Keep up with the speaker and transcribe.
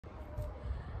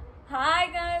Hi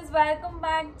guys, welcome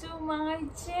back to my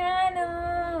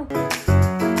channel.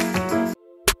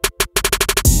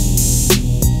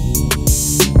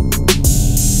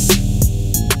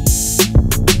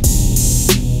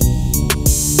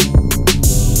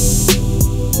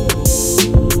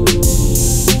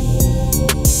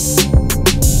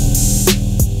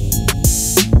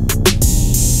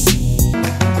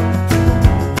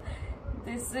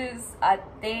 This is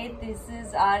Ate, this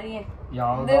is Aryan.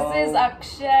 This is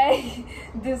Akshay.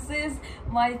 This is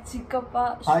my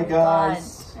Chikappa. Hi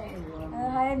guys.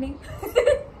 Hi Annie.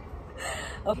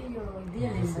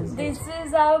 This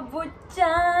is our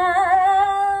Bucha.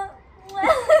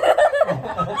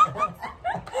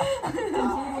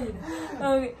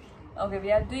 Okay,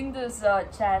 we are doing this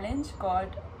challenge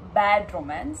called Bad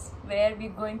Romance, where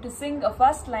we're going to sing a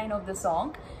first line of the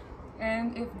song,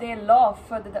 and if they laugh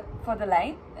for the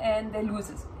line, and they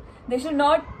loses. They should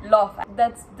not laugh.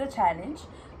 That's the challenge.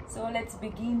 So let's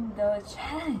begin the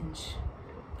challenge.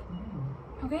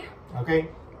 Okay? Okay.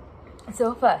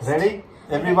 So first. Ready?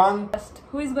 Everyone? First,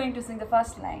 who is going to sing the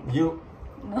first line? You.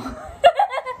 No.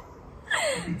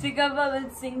 Chikappa will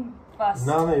sing first.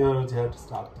 No, you have to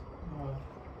start.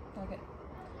 Okay.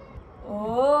 Oh,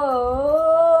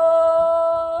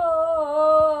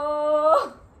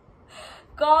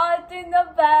 caught in the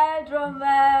bad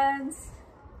romance.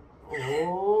 Oh,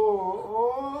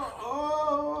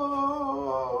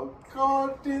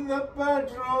 caught in the bad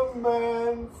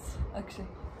romance. Akshay.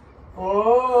 Oh,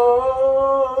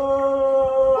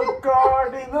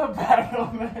 caught in the bad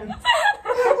romance.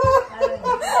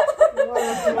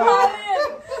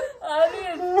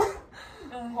 Aryan.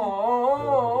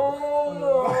 Oh,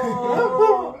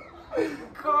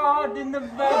 caught in the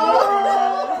bad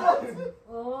romance.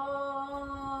 Oh,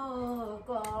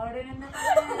 caught in the bad.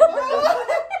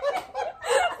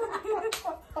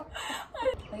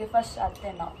 Okay, first Ate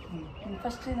now.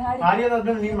 First in Hari. Arya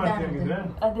adna nee martidre.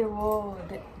 Ade wo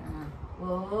ade.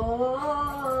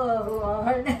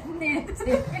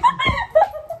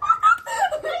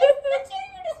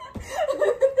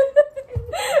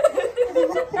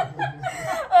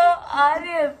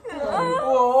 Aryan.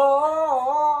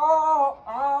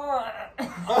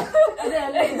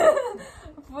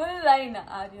 Full line,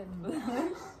 Aryan.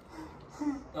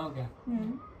 Okay.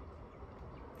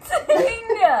 Sing.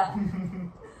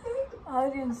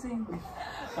 Aryan, sing.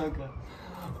 Okay.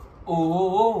 Oh,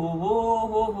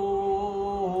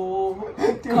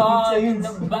 caught in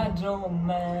the bad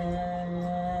romance.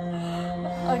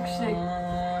 Akshay.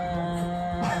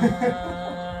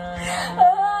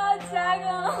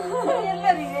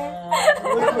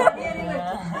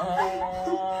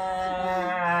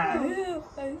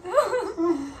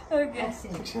 Okay.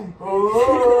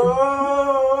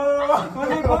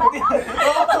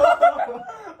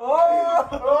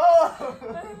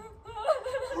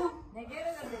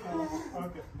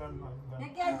 Okay, done.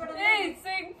 Hey,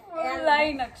 sing full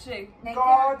line, Akshay.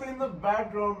 Caught in the bad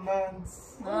romance.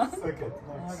 Second.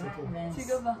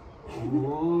 Chikappa.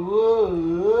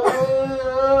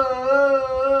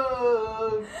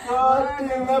 Caught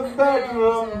in the bad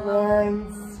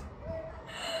romance.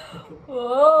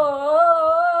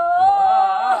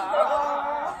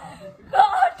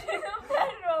 Caught in a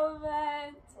bad romance.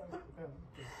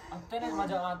 ಅತ್ತನೇ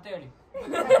ಮಜಾ ಅಂತ ಹೇಳಿ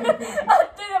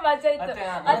ಅತ್ತೆಗೆ ಮಜಾ ಇತ್ತು.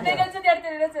 ಅತ್ತೆಗೆ ಒಂದ್ಸತಿ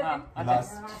ಆಡ್ತೀನಿ, ಇನ್ನೊಂದ್ಸತಿ.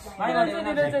 ಇನ್ನೊಂದ್ಸತಿ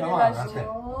last.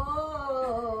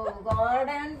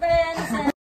 Golden pens.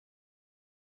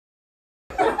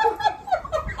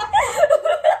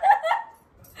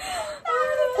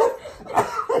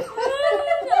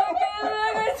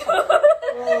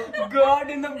 God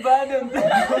in the bad and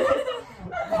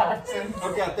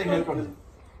okay, ಅತ್ತೆ ಹೇಳ್ಕೊಡಿ.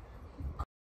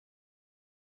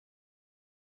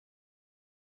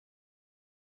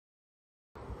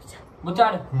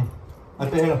 ಮುಚ್ಚಾಡು.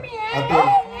 ಅತ್ತೆ ಹೇಳು. ಅತ್ತೆ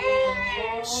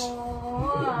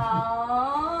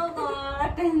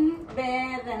Golden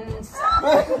pens.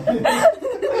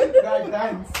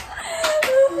 Dance.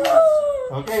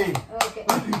 Okay. Okay.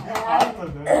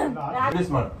 This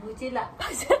one. ಮುಚ್ಚಿಲ್ಲ.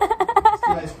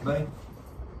 Bye.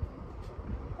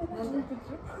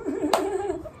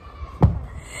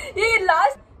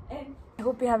 Last. I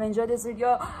hope you have enjoyed this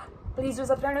video. Please do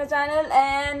subscribe to my channel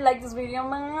and like this video.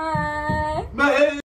 Bye. Bye.